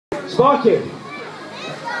Sparky.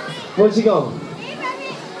 Where's he gone?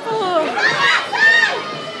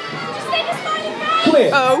 Come here.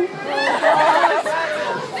 Oh.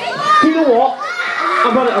 Do you know what?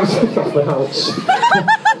 I'm taking off my ouch.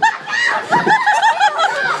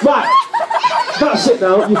 Right. That's it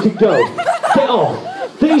now. You can go. Get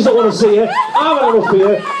off. These don't want to see you. I've had enough of you.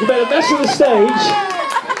 You better mess with the stage.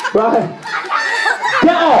 Right.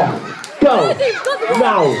 Get off. Go.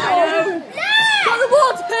 Now. Got the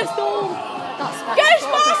water pistol. Get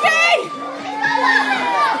Sparky!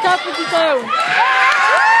 Look out for the zone.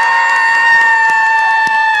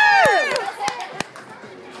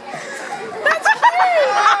 That's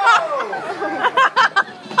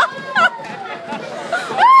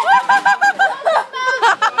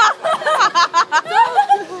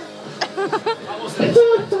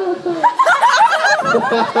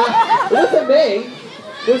Was it me?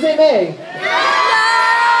 Was it me?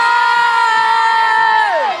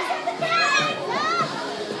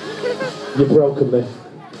 You've broken me.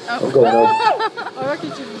 I'm going home. I reckon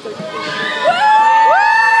you should be taking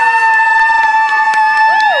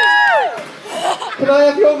Can I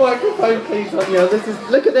have your microphone, please, Anya?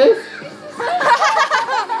 Look at this.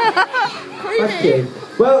 Thank you.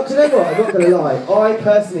 Well, do you know what? I'm not going to lie. I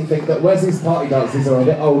personally think that Wesley's party dances are a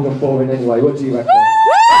bit old and boring anyway. What do you reckon?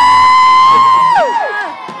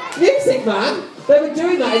 Music, man! They were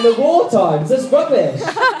doing that in the war times. That's rubbish.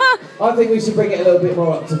 I think we should bring it a little bit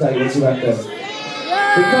more up to date. What do you reckon?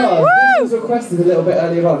 Because this was requested a little bit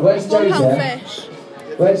earlier on. Where's Joseph?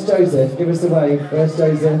 Where's Joseph? Give us a wave. Where's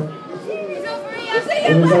Joseph?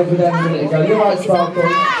 He was over there a minute ago. You're right, Sparky.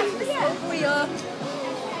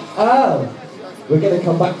 Oh. We're going to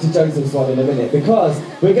come back to Joseph's one in a minute because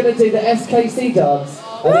we're going to do the SKC dance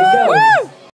and it goes.